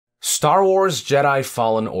Star Wars Jedi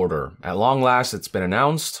Fallen Order. At long last, it's been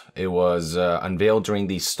announced. It was unveiled during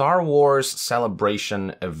the Star Wars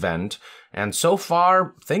Celebration event. And so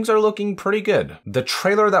far, things are looking pretty good. The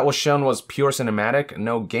trailer that was shown was pure cinematic,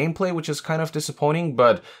 no gameplay, which is kind of disappointing,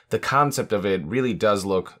 but the concept of it really does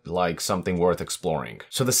look like something worth exploring.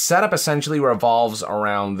 So the setup essentially revolves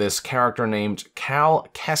around this character named Cal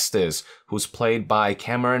Kestis, who's played by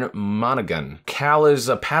Cameron Monaghan. Cal is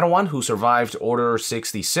a Padawan who survived Order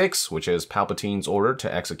 66, which is Palpatine's order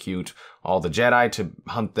to execute all the Jedi to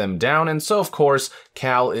hunt them down, and so of course,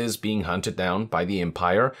 Cal is being hunted down by the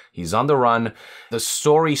Empire. He's on the run. The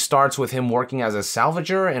story starts with him working as a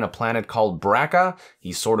salvager in a planet called Bracca.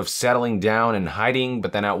 He's sort of settling down and hiding,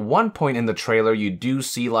 but then at one point in the trailer, you do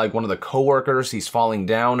see like one of the co-workers, he's falling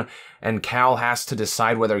down, and Cal has to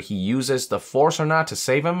decide whether he uses the Force or not to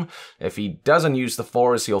save him. If he doesn't use the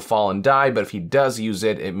Force, he'll fall and die, but if he does use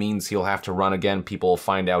it, it means he'll have to run again. People will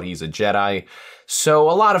find out he's a Jedi. So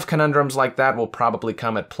a lot of conundrums like that will probably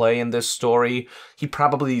come at play in this story. He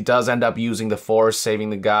probably does end up using the Force, saving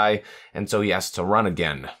the guy, and so he has to run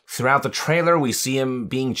again. Throughout the trailer, we see him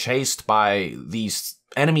being chased by these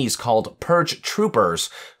enemies called Purge Troopers,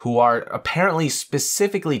 who are apparently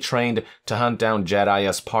specifically trained to hunt down Jedi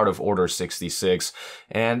as part of Order 66,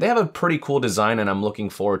 and they have a pretty cool design, and I'm looking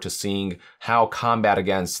forward to seeing how combat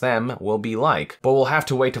against them will be like. But we'll have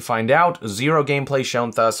to wait to find out. Zero gameplay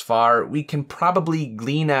shown thus far. We can probably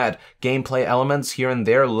glean at gameplay elements here and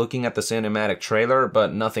there looking at the cinematic trailer,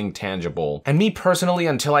 but nothing tangible. And me personally,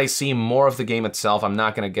 until I see more of the game itself, I'm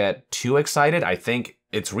not gonna get too excited. I think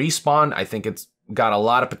it's Respawn. I think it's got a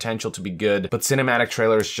lot of potential to be good, but cinematic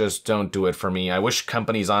trailers just don't do it for me. I wish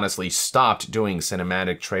companies honestly stopped doing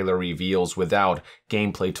cinematic trailer reveals without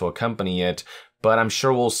gameplay to accompany it, but I'm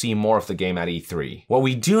sure we'll see more of the game at E3. What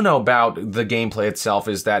we do know about the gameplay itself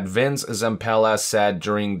is that Vince Zampella said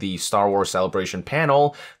during the Star Wars Celebration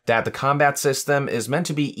panel that the combat system is meant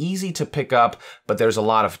to be easy to pick up, but there's a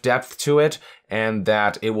lot of depth to it, and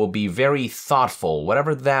that it will be very thoughtful,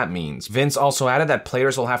 whatever that means. Vince also added that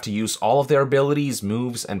players will have to use all of their abilities,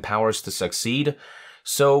 moves, and powers to succeed.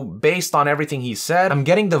 So based on everything he said, I'm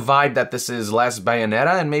getting the vibe that this is less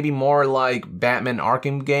Bayonetta and maybe more like Batman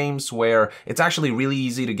Arkham games, where it's actually really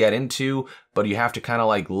easy to get into, but you have to kind of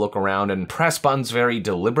like look around and press buttons very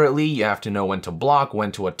deliberately. You have to know when to block,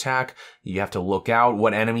 when to attack. You have to look out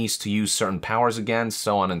what enemies to use certain powers against,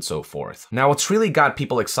 so on and so forth. Now, what's really got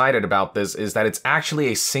people excited about this is that it's actually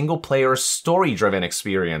a single-player, story-driven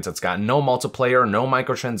experience. It's got no multiplayer, no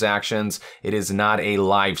microtransactions. It is not a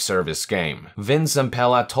live service game. Vince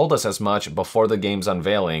Zampella told us as much before the game's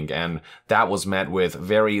unveiling, and that was met with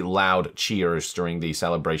very loud cheers during the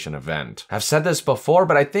celebration event. I've said this before,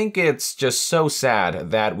 but I think it's just so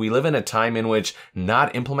sad that we live in a time in which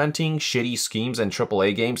not implementing shitty schemes in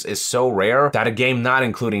AAA games is so rare that a game not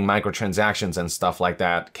including microtransactions and stuff like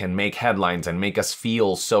that can make headlines and make us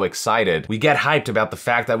feel so excited. We get hyped about the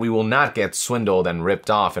fact that we will not get swindled and ripped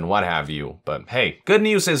off and what have you. But hey, good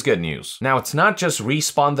news is good news. Now, it's not just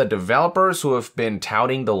Respawn, the developers, who have been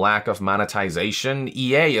touting the lack of monetization.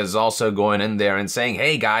 EA is also going in there and saying,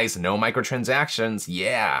 hey guys, no microtransactions,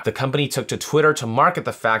 yeah. The company took to Twitter to market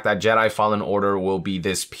the fact that Jedi Fallen Order will be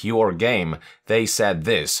this pure game. They said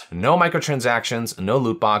this: no microtransactions, no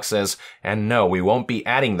loot boxes, and no, we won't be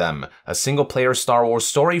adding them. A single-player Star Wars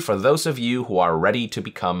story for those of you who are ready to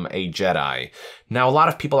become a Jedi. Now, a lot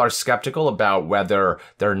of people are skeptical about whether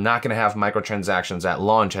they're not going to have microtransactions at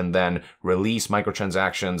launch and then release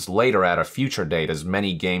microtransactions later at a future date, as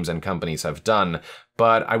many games and companies have done.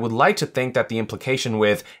 But I would like to think that the implication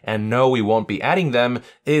with, and no, we won't be adding them,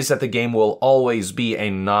 is that the game will always be a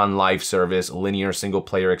non-live service, linear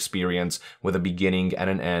single-player experience with a beginning and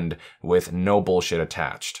an end with no bullshit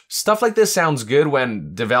attached. Stuff like this sounds good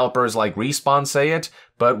when developers like Respawn say it,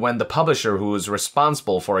 but when the publisher who is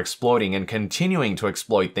responsible for exploiting and continuing to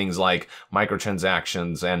exploit things like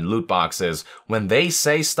microtransactions and loot boxes, when they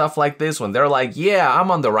say stuff like this, when they're like, yeah,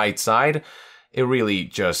 I'm on the right side, it really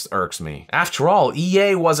just irks me. After all,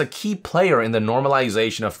 EA was a key player in the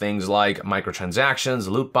normalization of things like microtransactions,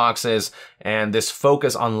 loot boxes, and this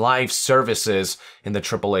focus on live services in the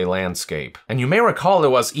AAA landscape. And you may recall it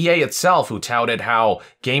was EA itself who touted how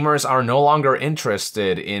gamers are no longer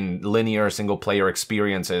interested in linear single-player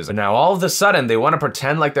experiences. But now all of a sudden, they want to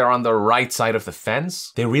pretend like they're on the right side of the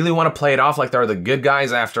fence. They really want to play it off like they're the good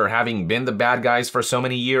guys after having been the bad guys for so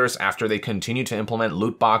many years, after they continue to implement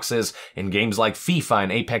loot boxes in games like FIFA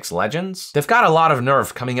and Apex Legends. They've got a lot of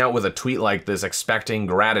nerve coming out with a tweet like this expecting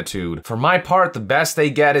gratitude. For my part, the best they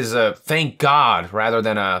get is a thank God rather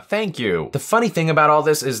than a thank you. The funny thing about all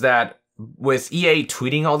this is that with EA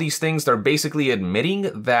tweeting all these things, they're basically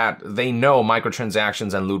admitting that they know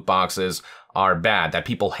microtransactions and loot boxes are bad, that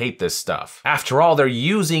people hate this stuff. After all, they're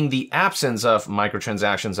using the absence of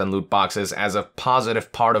microtransactions and loot boxes as a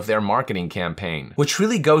positive part of their marketing campaign, which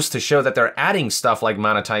really goes to show that they're adding stuff like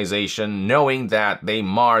monetization, knowing that they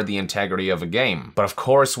mar the integrity of a game. But of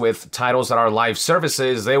course, with titles that are live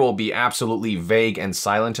services, they will be absolutely vague and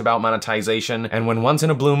silent about monetization, and when once in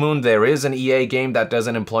a blue moon there is an EA game that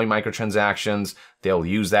doesn't employ microtransactions, they'll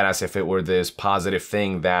use that as if it were this positive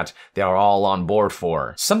thing that they are all on board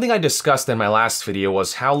for. Something I discussed in my last video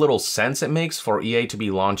was how little sense it makes for EA to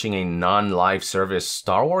be launching a non-live service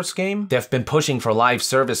Star Wars game. They've been pushing for live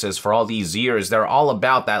services for all these years. They're all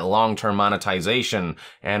about that long-term monetization.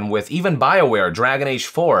 And with even BioWare, Dragon Age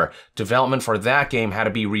 4, development for that game had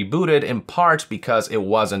to be rebooted in part because it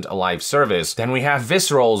wasn't a live service. Then we have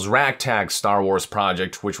Visceral's ragtag Star Wars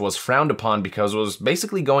project, which was frowned upon because it was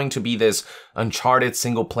basically going to be this Uncharted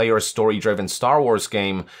single-player story-driven Star Wars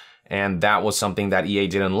game, and that was something that EA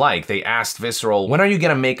didn't like. They asked Visceral, when are you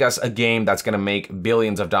gonna make us a game that's gonna make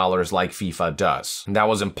billions of dollars like FIFA does? And that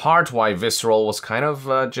was in part why Visceral was kind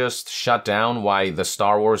of just shut down, why the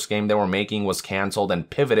Star Wars game they were making was cancelled and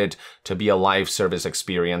pivoted to be a live service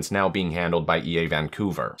experience now being handled by EA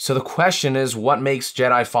Vancouver. So the question is, what makes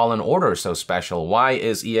Jedi Fallen Order so special? Why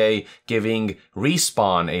is EA giving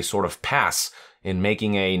Respawn a sort of pass in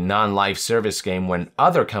making a non-live service game when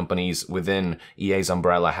other companies within EA's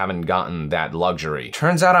umbrella haven't gotten that luxury?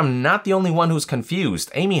 Turns out I'm not the only one who's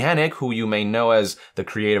confused. Amy Hennig, who you may know as the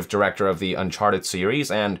creative director of the Uncharted series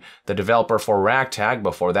and the developer for Ragtag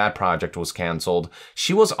before that project was cancelled,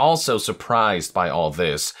 she was also surprised by all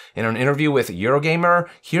this. In an interview with Eurogamer,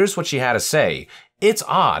 here's what she had to say. It's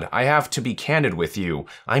odd, I have to be candid with you.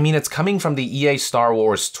 I mean, it's coming from the EA Star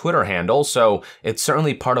Wars Twitter handle, so it's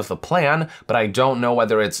certainly part of the plan, but I don't know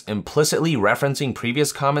whether it's implicitly referencing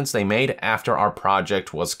previous comments they made after our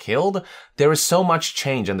project was killed. There is so much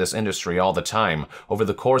change in this industry all the time. Over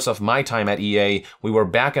the course of my time at EA, we were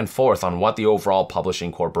back and forth on what the overall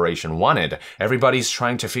publishing corporation wanted. Everybody's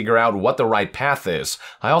trying to figure out what the right path is.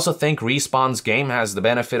 I also think Respawn's game has the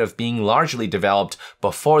benefit of being largely developed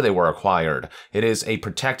before they were acquired. It is a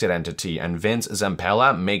protected entity, and Vince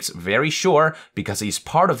Zampella makes very sure, because he's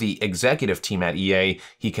part of the executive team at EA,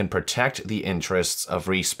 he can protect the interests of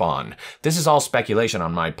Respawn. This is all speculation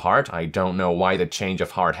on my part. I don't know why the change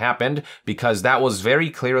of heart happened, because that was very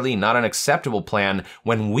clearly not an acceptable plan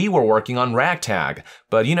when we were working on Ragtag.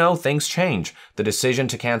 But you know, things change. The decision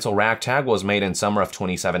to cancel Ragtag was made in summer of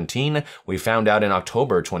 2017. We found out in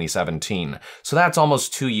October 2017. So that's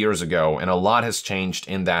almost 2 years ago, and a lot has changed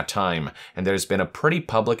in that time. And there's been a pretty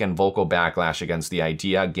public and vocal backlash against the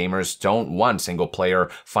idea gamers don't want single-player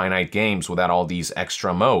finite games without all these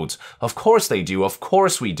extra modes. Of course they do, of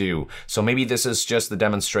course we do. So maybe this is just the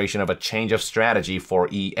demonstration of a change of strategy for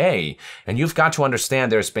EA. And you've got to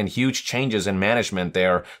understand there's been huge changes in management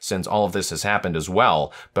there since all of this has happened as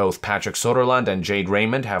well. Both Patrick Soderlund and Jade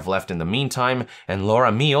Raymond have left in the meantime, and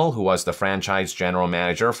Laura Meal, who was the franchise general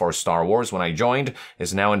manager for Star Wars when I joined,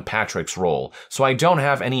 is now in Patrick's role. So I don't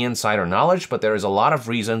have any insider knowledge, but there is a lot of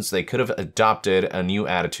reasons they could have adopted a new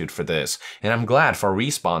attitude for this. And I'm glad for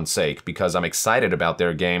Respawn's sake, because I'm excited about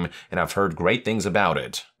their game and I've heard great things about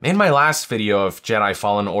it. In my last video of Jedi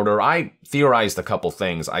Fallen Order, I theorized a couple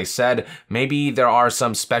things. I said maybe there are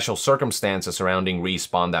some special circumstances surrounding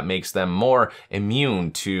Respawn that makes them more immune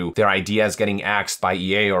to their ideas getting axed by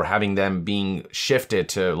EA or having them being shifted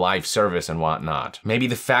to live service and whatnot. Maybe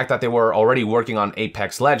the fact that they were already working on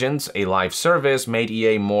Apex Legends, a live service, made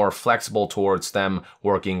EA more flexible towards them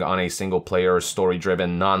working on a single-player,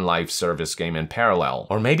 story-driven, non-live service game in parallel.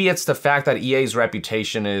 Or maybe it's the fact that EA's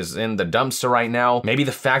reputation is in the dumpster right now. Maybe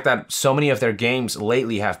the fact that so many of their games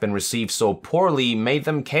lately have been received so poorly made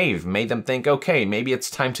them cave, made them think, okay, maybe it's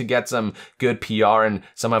time to get some good PR and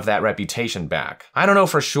some of that reputation back. I don't know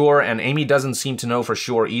for sure, and Amy doesn't seem to know for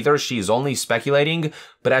sure either. She's only speculating,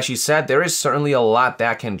 but as she said, there is certainly a lot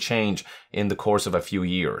that can change in the course of a few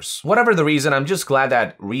years. Whatever the reason, I'm just glad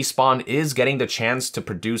that Respawn is getting the chance to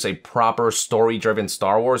produce a proper story-driven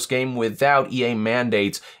Star Wars game without EA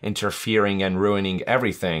mandates interfering and ruining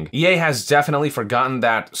everything. EA has definitely forgotten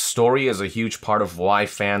that story is a huge part of why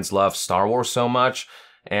fans love Star Wars so much,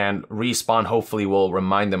 and Respawn hopefully will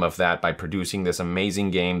remind them of that by producing this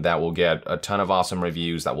amazing game that will get a ton of awesome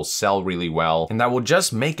reviews, that will sell really well, and that will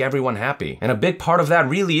just make everyone happy. And a big part of that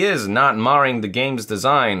really is not marring the game's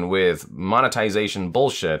design with monetization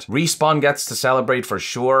bullshit. Respawn gets to celebrate for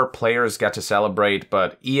sure, players get to celebrate,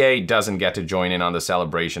 but EA doesn't get to join in on the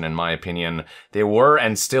celebration in my opinion. They were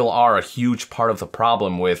and still are a huge part of the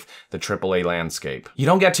problem with the AAA landscape. You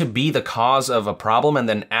don't get to be the cause of a problem and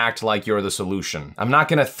then act like you're the solution. I'm not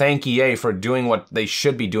gonna thank EA for doing what they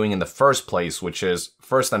should be doing in the first place, which is,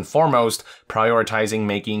 first and foremost, prioritizing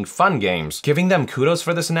making fun games. Giving them kudos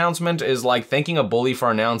for this announcement is like thanking a bully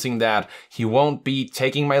for announcing that he won't be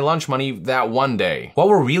taking my lunch money that one day. What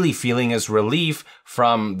we're really feeling is relief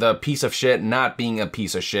from the piece of shit not being a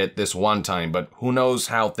piece of shit this one time, but who knows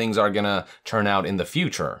how things are gonna turn out in the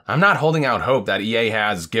future. I'm not holding out hope that EA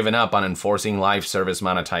has given up on enforcing live service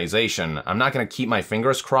monetization. I'm not gonna keep my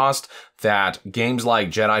fingers crossed that games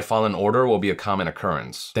like Jedi Fallen Order will be a common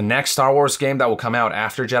occurrence. The next Star Wars game that will come out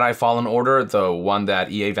after Jedi Fallen Order, the one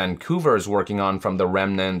that EA Vancouver is working on from the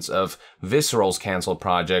remnants of Visceral's canceled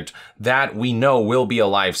project, that we know will be a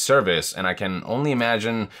live service, and I can only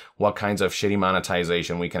imagine what kinds of shitty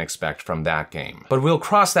monetization we can expect from that game. But we'll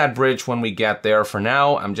cross that bridge when we get there. For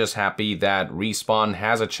now, I'm just happy that Respawn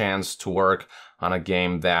has a chance to work on a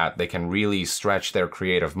game that they can really stretch their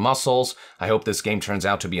creative muscles. I hope this game turns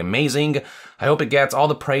out to be amazing. I hope it gets all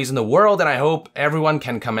the praise in the world, and I hope everyone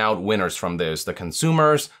can come out winners from this. The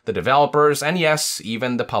consumers, the developers, and yes,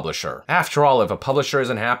 even the publisher. After all, if a publisher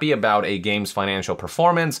isn't happy about a game's financial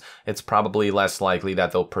performance, it's probably less likely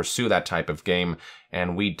that they'll pursue that type of game,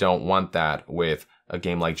 and we don't want that with a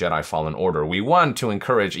game like Jedi Fallen Order. We want to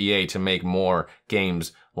encourage EA to make more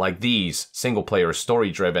games like these, single-player,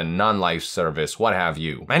 story-driven, non-live service, what have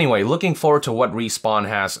you. Anyway, looking forward to what Respawn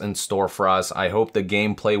has in store for us. I hope the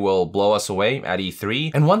gameplay will blow us away at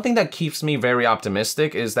E3. And one thing that keeps me very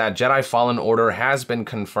optimistic is that Jedi Fallen Order has been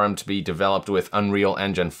confirmed to be developed with Unreal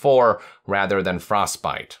Engine 4 rather than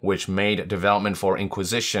Frostbite, which made development for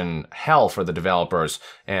Inquisition hell for the developers,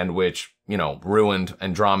 and which, you know, ruined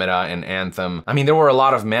Andromeda and Anthem. I mean, there were a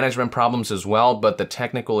lot of management problems as well, but the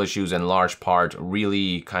technical issues in large part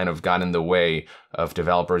really kind of got in the way of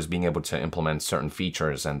developers being able to implement certain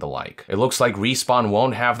features and the like. It looks like Respawn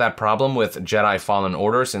won't have that problem with Jedi Fallen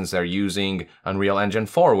Order since they're using Unreal Engine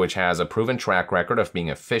 4, which has a proven track record of being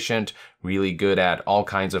efficient, really good at all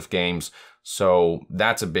kinds of games. So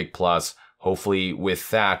that's a big plus. Hopefully with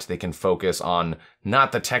that, they can focus on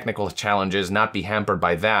not the technical challenges, not be hampered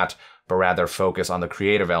by that, but rather focus on the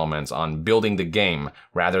creative elements, on building the game,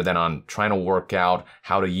 rather than on trying to work out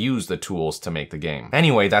how to use the tools to make the game.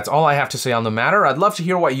 Anyway, that's all I have to say on the matter. I'd love to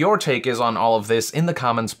hear what your take is on all of this in the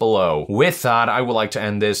comments below. With that, I would like to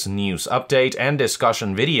end this news update and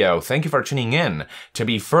discussion video. Thank you for tuning in. To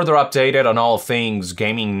be further updated on all things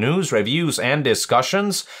gaming news, reviews, and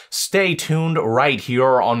discussions, stay tuned right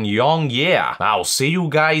here on Young Yeah. I'll see you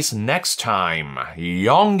guys next time.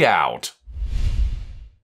 Young out.